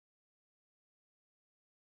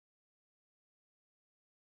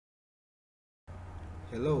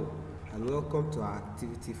Hello and welcome to our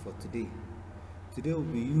activity for today. Today we'll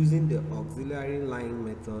be using the auxiliary line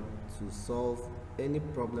method to solve any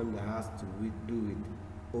problem that has to do with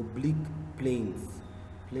oblique planes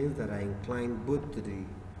that are inclined both to the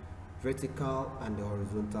vertical and the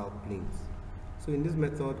horizontal planes. So in this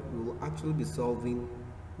method we will actually be solving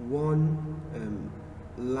one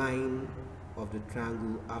line of the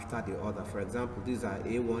triangle after the other. For example, these are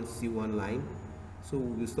A1, C1 line. So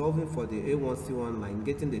we'll be solving for the A1C1 line,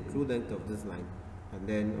 getting the true length of this line, and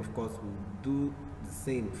then of course we'll do the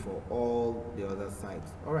same for all the other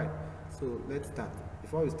sides. Alright, so let's start.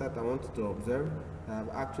 Before we start, I want you to observe that I've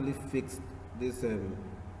actually fixed this the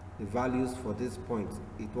values for this point.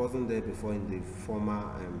 It wasn't there before in the former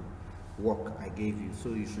work I gave you, so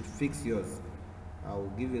you should fix yours. I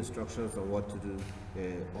will give you instructions on what to do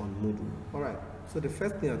on Moodle. Alright, so the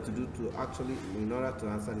first thing I have to do to actually, in order to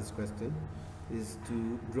answer this question, is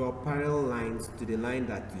to draw parallel lines to the line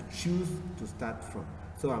that you choose to start from.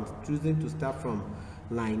 So I'm choosing to start from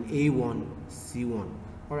line A1, C1.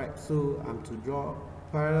 Alright, so I'm to draw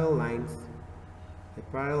parallel lines, a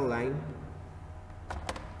parallel line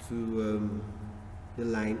to the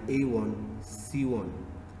line A1, C1.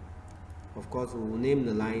 Of course, we will name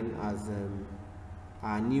the line as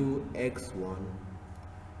our new X1,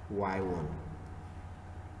 Y1.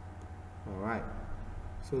 Alright,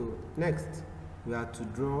 so next we are to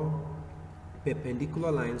draw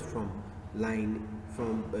perpendicular lines from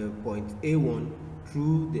point A1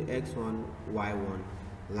 through the X1, Y1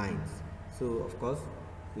 lines. So of course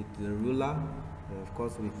with the ruler and of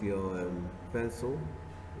course with your pencil,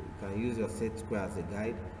 you can use your set square as a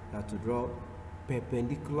guide. You have to draw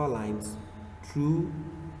perpendicular lines through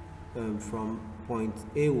from point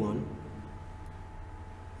A1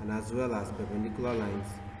 and as well as perpendicular lines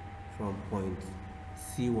from point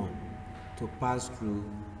C1 to pass through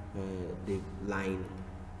the line,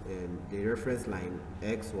 the reference line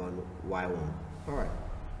X1, Y1. Alright,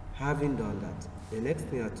 having done that, the next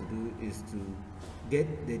thing I have to do is to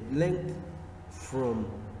get the length from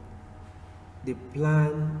the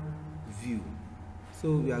plan view.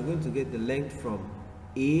 So we are going to get the length from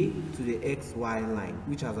A to the XY line,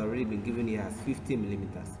 which has already been given here as 50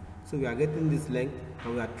 millimeters. So we are getting this length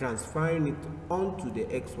and we are transferring it onto the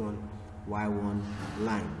X1, Y1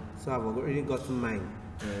 line. So I've already gotten mine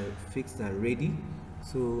fixed and ready.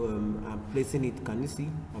 So I'm placing it, can you see?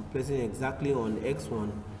 I'm placing it exactly on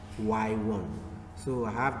X1, Y1. So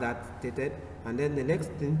I have that stated. And then the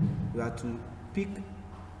next thing, we have to pick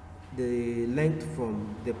the length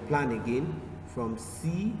from the plan again, from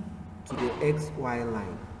C to the XY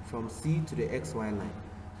line. From C to the XY line.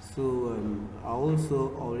 So I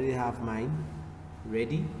also already have mine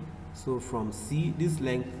ready. So from C, this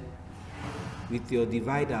length, with your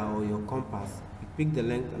divider or your compass, you pick the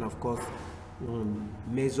length and of course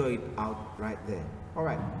measure it out right there.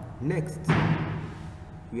 Alright, next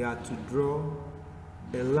we are to draw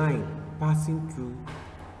a line passing through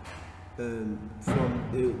from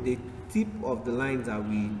the tip of the lines that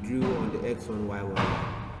we drew on the X1, Y1 line.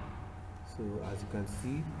 So as you can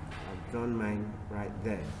see, I've drawn mine right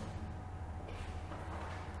there.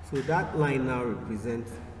 So that line now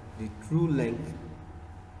represents the true length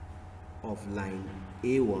of line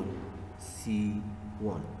A1,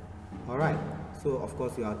 C1. Alright, so of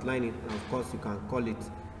course you outline it, and of course you can call it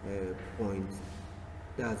point,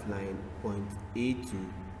 that's line point A2,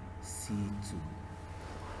 C2.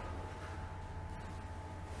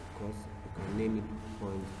 Of course you can name it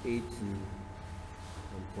point A2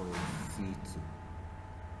 and point C2.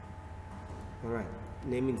 Alright,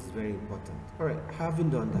 naming is very important. Alright, having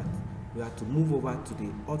done that, we have to move over to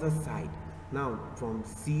the other side. Now from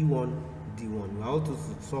C1, D1, we are also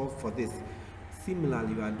to solve for this.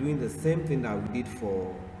 Similarly, we are doing the same thing that we did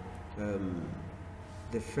for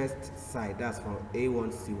the first side, that's from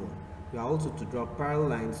A1, C1. We are also to draw parallel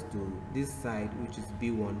lines to this side, which is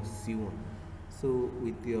B1, C1. So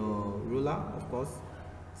with your ruler, of course,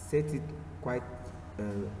 set it quite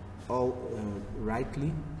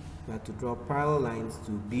rightly. We have to draw parallel lines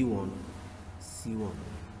to B1, C1,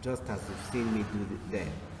 just as you've seen me do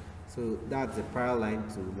there. So that's a parallel line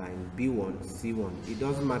to line B1, C1. It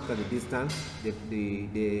doesn't matter the distance,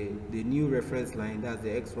 the new reference line, that's the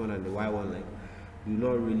X1 and the Y1 line, do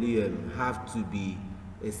not really have to be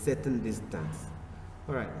a certain distance.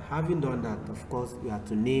 Alright, having done that, of course, you have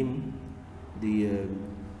to name the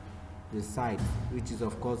side, which is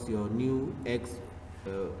of course your new X1,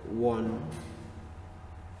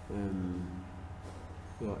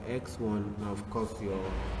 your X1, and of course your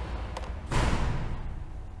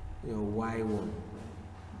Y1.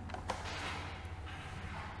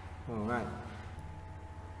 Alright,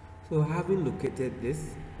 So having located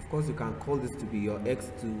this, of course you can call this to be your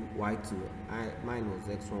x2, y2. Mine was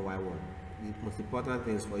x1, y1. The most important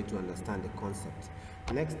thing is for you to understand the concept.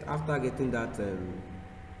 Next, after getting that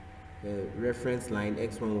reference line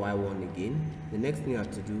x1, y1 again, the next thing you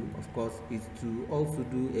have to do, of course, is to also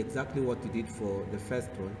do exactly what you did for the first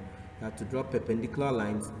one. You have to draw perpendicular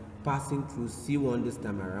lines passing through C1 this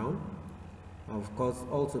time around. Of course,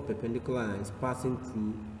 also perpendicular lines passing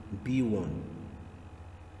through B1.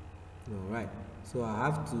 All right, so I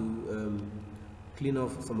have to clean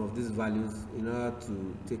off some of these values in order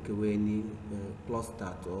to take away any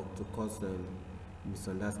cluster or to cause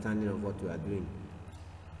misunderstanding of what we are doing.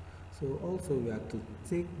 So also we have to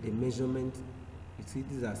take the measurement. You see,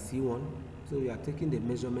 these are C1, so we are taking the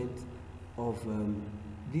measurement of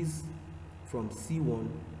this from C1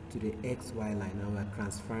 to the XY line, and we are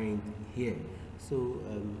transferring here. So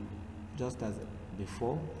just as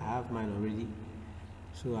before, I have mine already.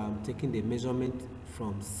 So I'm taking the measurement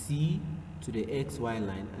from C to the XY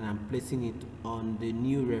line, and I'm placing it on the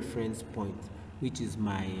new reference point, which is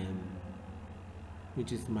my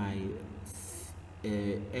x1,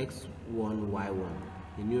 y1,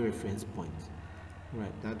 the new reference point.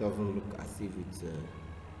 Right, that doesn't look as if it's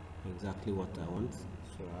exactly what I want,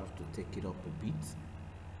 so I have to take it up a bit.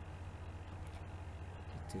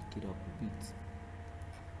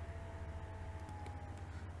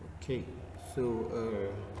 Okay, so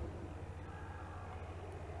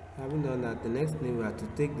having done that, the next thing we have to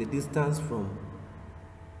take the distance from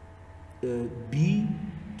B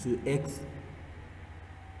to XY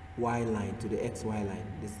line to the XY line,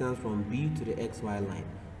 distance from B to the XY line,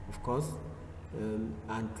 of course,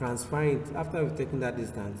 and transfer it. After we've taken that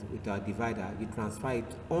distance with our divider, you transfer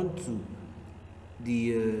it onto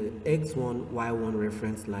the x1, y1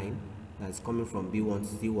 reference line that's coming from B1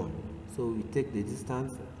 to C1. So we take the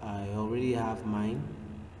distance. I already have mine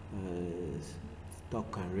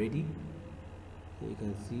stock and ready. So you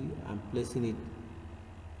can see I'm placing it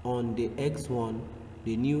on the x1,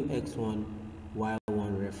 the new x1,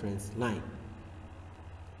 y1 reference line.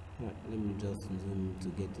 Right, let me just zoom to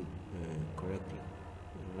get it correctly.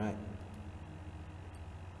 All right.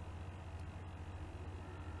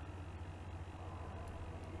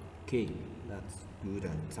 Okay, that's good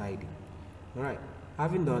and tidy. All right,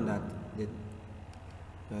 having done that,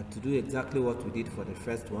 to do exactly what we did for the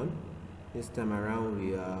first one, this time around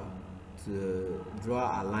we are to draw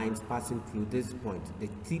our lines passing through this point, the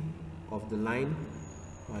tip of the line.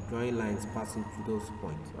 We are drawing lines passing through those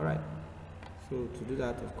points. All right, so to do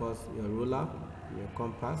that, of course, your ruler, your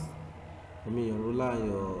compass, your ruler and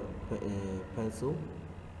your pencil,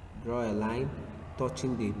 draw a line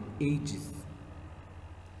touching the edges.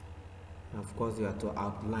 And of course, you have to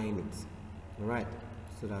outline it, all right,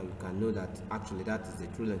 so that you can know that actually that is the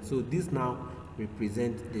true length. So this now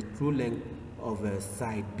represents the true length of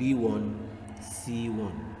side B1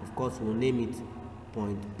 C1. Of course, we'll name it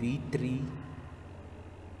point B3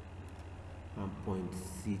 and point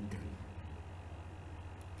C3.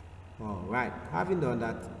 All right, having done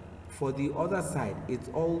that, for the other side, it's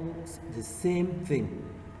all the same thing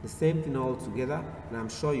all together, and I'm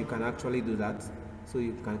sure you can actually do that. So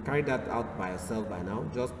you can carry that out by yourself by now.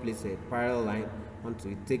 Just place a parallel line onto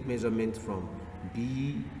it, take measurement from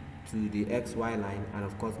B to the XY line, and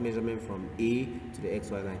of course measurement from A to the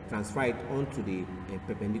XY line. Transfer it onto the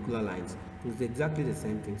perpendicular lines. It's exactly the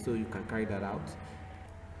same thing, so you can carry that out.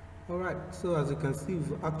 All right, so as you can see,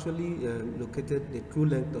 we've actually located the true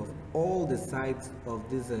length of all the sides of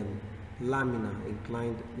this lamina,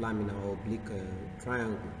 inclined lamina or oblique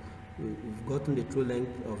triangle. We've gotten the true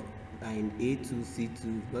length of line A2, C2,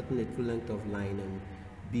 we've gotten the true length of line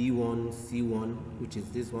B1, C1, which is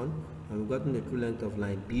this one, and we've gotten the true length of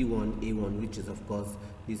line B1, A1, which is of course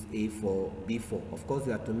this A4, B4. Of course,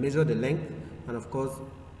 you have to measure the length, and of course,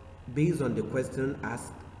 based on the question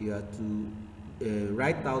asked, you have to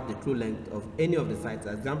write out the true length of any of the sides.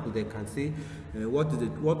 For example, they can say what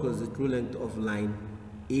was the true length of line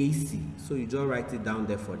AC, so you just write it down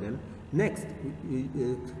there for them. Next,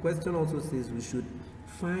 the question also says we should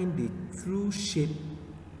find the true shape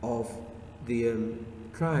of the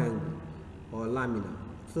triangle or lamina.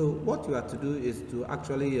 So what you have to do is to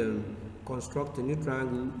actually construct a new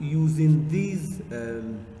triangle using these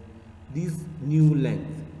new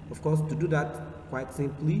length. Of course, to do that, quite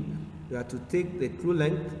simply, you have to take the true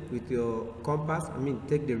length with your compass.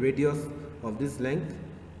 Take the radius of this length.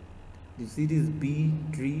 You see this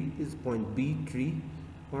B3, this point B3.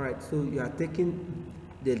 All right, so you are taking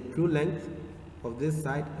the true length of this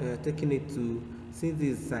side, taking it to, since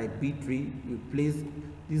this is side B3, you place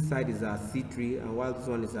this side is our C3, and while this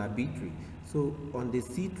one is our B3. So on the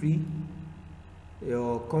C3,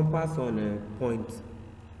 your compass on a point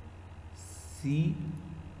C,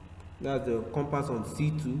 that's the compass on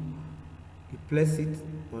C2, you place it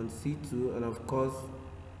on C2, and of course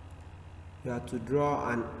you have to draw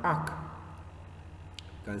an arc.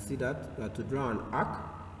 You can see that you have to draw an arc,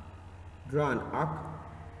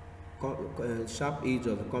 sharp edge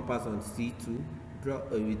of the compass on C2, draw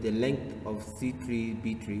with the length of C3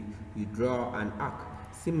 B3, you draw an arc.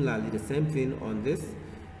 Similarly, the same thing on this,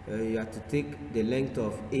 you have to take the length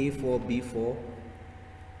of A4 B4,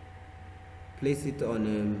 place it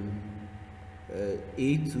on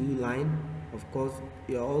A2 line. Of course,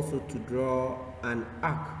 you are also to draw an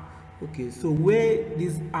arc. Okay, so where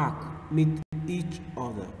these arcs meet each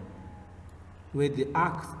other, where the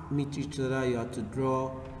arcs meet each other, you have to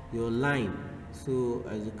draw your line. So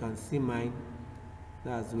as you can see mine,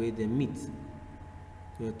 that's where they meet.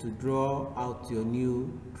 You have to draw out your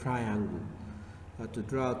new triangle. You have to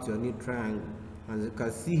draw out your new triangle. As you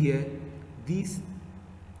can see here, this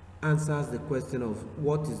answers the question of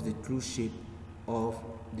what is the true shape of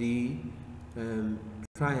the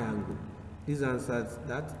triangle. This answers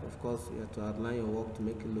that. Of course, you have to outline your work to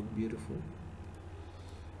make it look beautiful.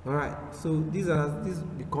 All right, so this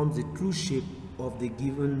becomes the true shape of the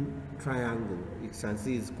given triangle. You can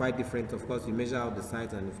see it's quite different. Of course, you measure out the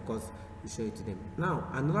sides, and of course you show it to them. Now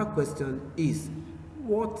another question is,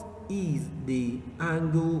 what is the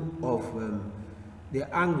angle of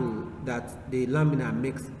that the lamina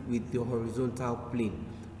makes with the horizontal plane?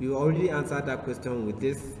 We already answered that question with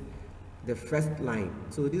the first line.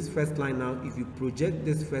 So this first line, now if you project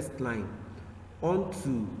this first line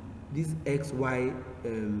onto this x1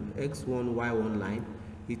 y1 line,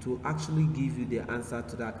 it will actually give you the answer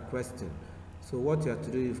to that question. So what you have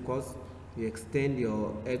to do, of course, you extend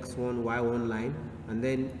your x1 y1 line, and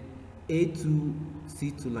then A2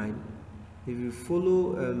 C2 line. If you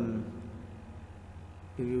follow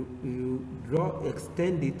if you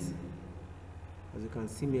extend it, as you can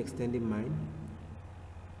see me extending mine,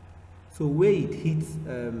 so where it hits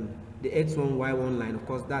the x1 y1 line, of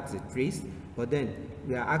course that's a trace, but then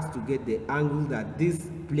we are asked to get the angle that this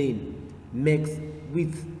plane makes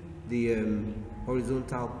with the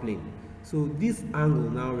horizontal plane. So this angle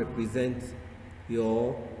now represents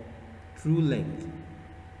your true length.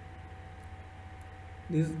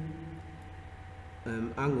 This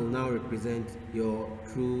angle now represents your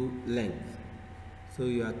true length. So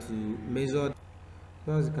you have to measure.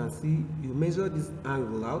 So as you can see, you measure this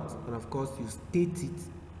angle out, and of course you state it,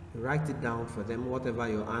 you write it down for them, whatever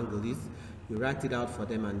your angle is, you write it out for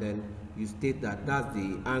them, and then you state that that's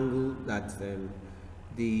the angle that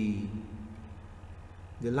the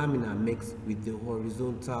lamina makes with the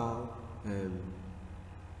horizontal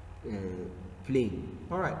plane.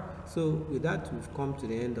 All right, so with that, we've come to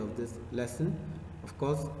the end of this lesson. Of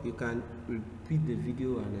course, you can repeat the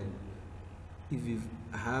video, and if you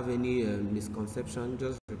have any misconception,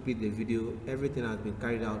 just repeat the video. Everything has been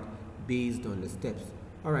carried out based on the steps.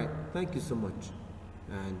 All right, thank you so much,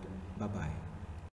 and bye-bye.